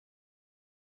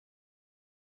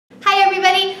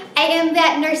I am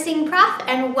That Nursing Prof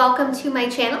and welcome to my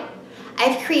channel.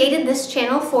 I've created this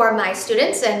channel for my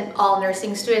students and all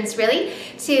nursing students really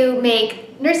to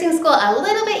make nursing school a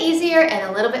little bit easier and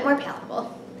a little bit more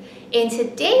palatable. In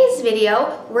today's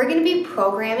video, we're going to be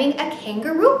programming a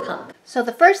Kangaroo pump. So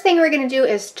the first thing we're going to do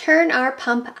is turn our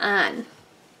pump on.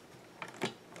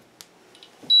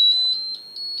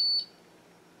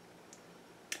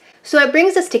 So it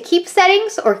brings us to keep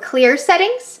settings or clear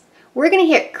settings. We're going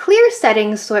to hit clear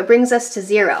settings so it brings us to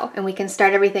 0 and we can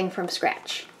start everything from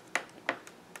scratch.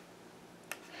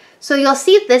 So you'll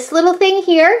see this little thing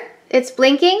here, it's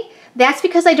blinking. That's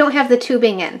because I don't have the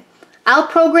tubing in. I'll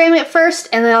program it first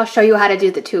and then I'll show you how to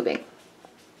do the tubing.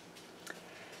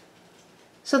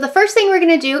 So the first thing we're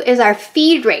going to do is our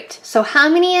feed rate. So how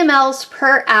many mLs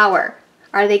per hour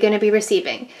are they going to be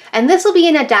receiving? And this will be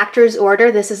in a doctor's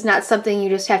order. This is not something you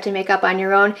just have to make up on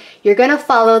your own. You're going to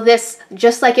follow this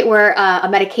just like it were a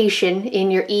medication in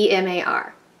your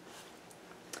EMAR.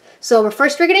 So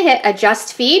first we're going to hit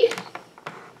adjust feed.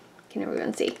 Can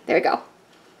everyone see? There we go.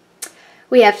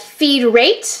 We have feed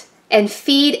rate and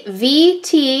feed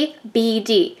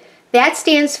VTBD. That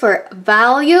stands for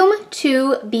volume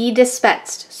to be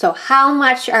dispensed. So how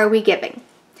much are we giving?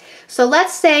 So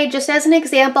let's say, just as an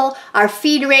example, our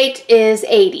feed rate is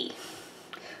 80.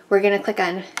 We're going to click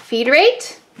on feed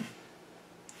rate,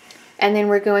 and then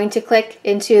we're going to click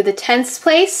into the tenths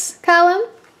place column.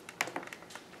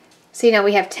 So now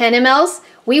we have 10 mLs.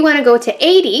 We want to go to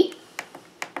 80.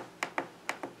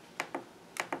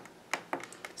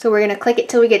 So we're going to click it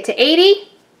till we get to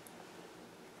 80,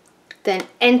 then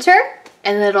enter,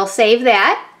 and then it'll save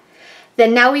that.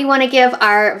 Then now we want to give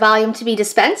our volume to be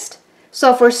dispensed.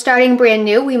 So if we're starting brand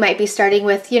new, we might be starting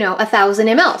with, 1,000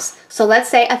 mLs. So let's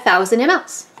say 1,000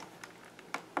 mLs.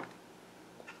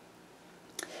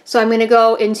 So I'm going to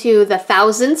go into the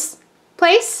thousands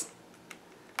place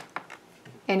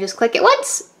and just click it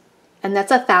once, and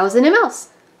that's 1,000 mLs.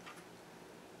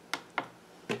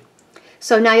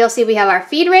 So now you'll see we have our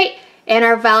feed rate and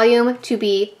our volume to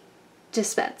be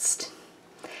dispensed.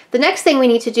 The next thing we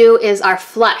need to do is our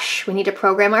flush. We need to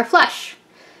program our flush.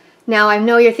 Now I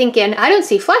know you're thinking, I don't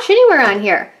see flush anywhere on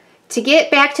here. To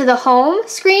get back to the home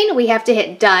screen, we have to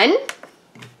hit done.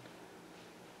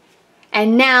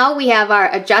 And now we have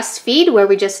our adjust feed where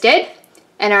we just did,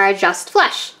 and our adjust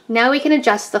flush. Now we can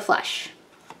adjust the flush.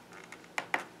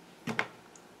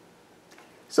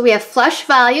 So we have flush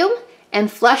volume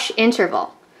and flush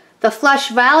interval. The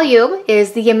flush volume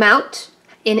is the amount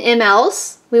in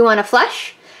mLs we want to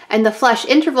flush, and the flush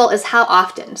interval is how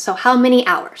often, so how many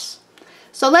hours.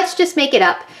 So let's just make it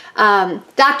up.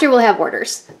 Doctor will have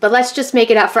orders, but let's just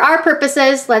make it up for our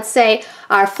purposes. Let's say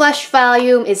our flush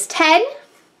volume is 10,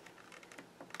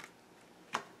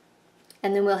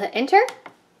 and then we'll hit enter.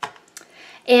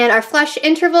 And our flush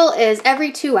interval is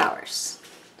every 2 hours.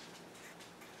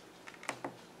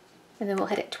 And then we'll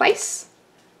hit it twice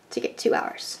to get 2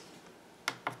 hours.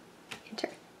 Enter.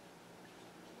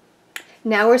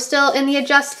 Now we're still in the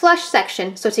adjust flush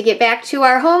section. So to get back to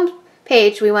our home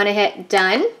page, we want to hit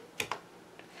done.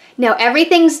 Now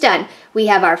everything's done. We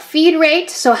have our feed rate,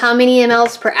 so how many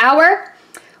mLs per hour.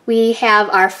 We have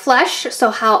our flush, so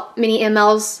how many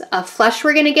mLs of flush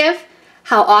we're going to give.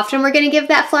 How often we're going to give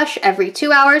that flush, every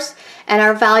 2 hours. And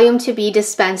our volume to be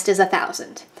dispensed is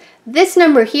 1,000. This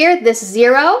number here, this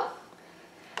 0,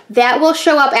 that will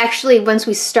show up actually once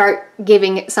we start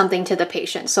giving something to the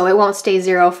patient, so it won't stay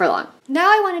 0 for long.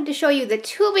 Now I wanted to show you the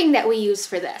tubing that we use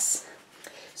for this.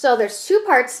 So there's 2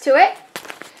 parts to it.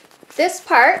 This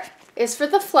part is for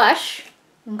the flush,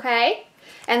 okay?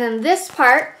 And then this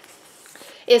part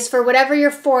is for whatever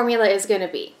your formula is going to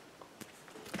be.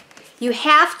 You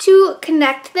have to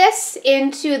connect this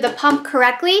into the pump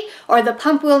correctly or the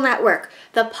pump will not work.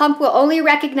 The pump will only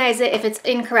recognize it if it's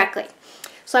incorrectly.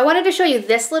 So I wanted to show you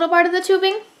this little part of the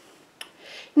tubing.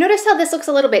 Notice how this looks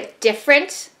a little bit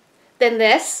different than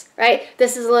this, right?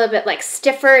 This is a little bit like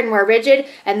stiffer and more rigid,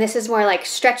 and this is more like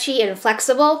stretchy and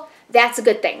flexible. That's a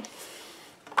good thing.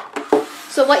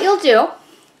 So what you'll do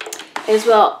is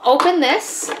we'll open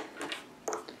this,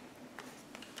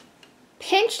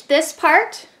 pinch this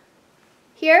part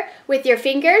here with your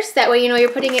fingers, that way you know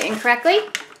you're putting it in correctly.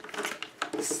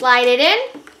 Slide it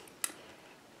in.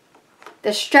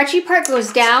 The stretchy part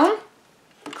goes down,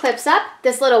 clips up.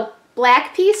 This little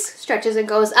black piece stretches and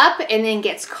goes up and then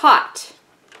gets caught.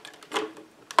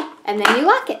 And then you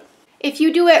lock it. If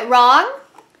you do it wrong,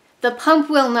 the pump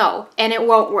will know and it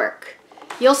won't work.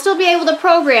 You'll still be able to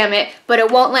program it, but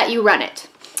it won't let you run it.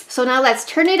 So now let's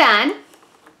turn it on.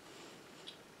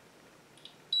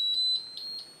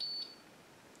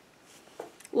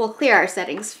 We'll clear our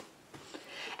settings.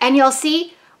 And you'll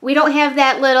see we don't have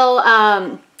that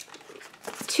little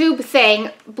tube thing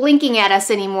blinking at us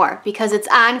anymore because it's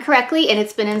on correctly and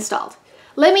it's been installed.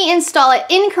 Let me install it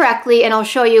incorrectly and I'll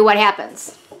show you what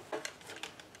happens.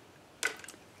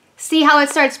 See how it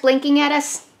starts blinking at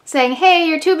us? Saying, hey,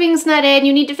 your tubing's not in,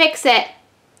 you need to fix it.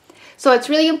 So it's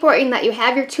really important that you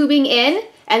have your tubing in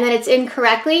and that it's in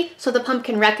correctly so the pump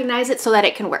can recognize it so that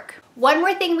it can work. One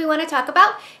more thing we want to talk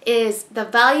about is the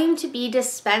volume to be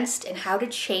dispensed and how to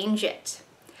change it.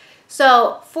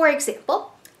 So, for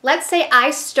example, let's say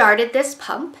I started this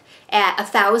pump at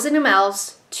 1,000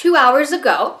 mLs 2 hours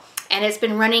ago and it's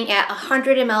been running at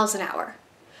 100 mLs an hour.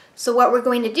 So what we're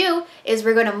going to do is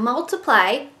we're going to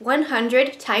multiply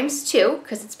 100 times 2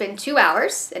 because it's been 2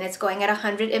 hours and it's going at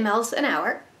 100 mLs an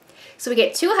hour. So we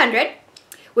get 200,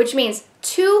 which means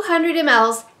 200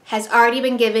 mLs has already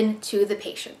been given to the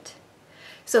patient.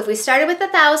 So if we started with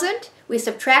 1,000, we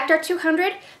subtract our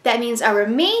 200, that means our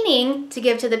remaining to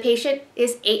give to the patient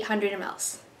is 800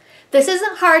 mLs. This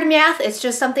isn't hard math, it's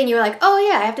just something you're like, oh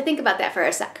yeah, I have to think about that for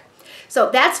a sec. So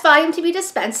that's volume to be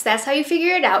dispensed, that's how you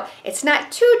figure it out. It's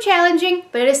not too challenging,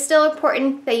 but it is still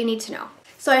important that you need to know.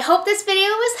 So I hope this video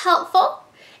was helpful.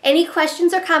 Any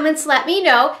questions or comments, let me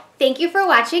know. Thank you for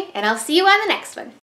watching, and I'll see you on the next one.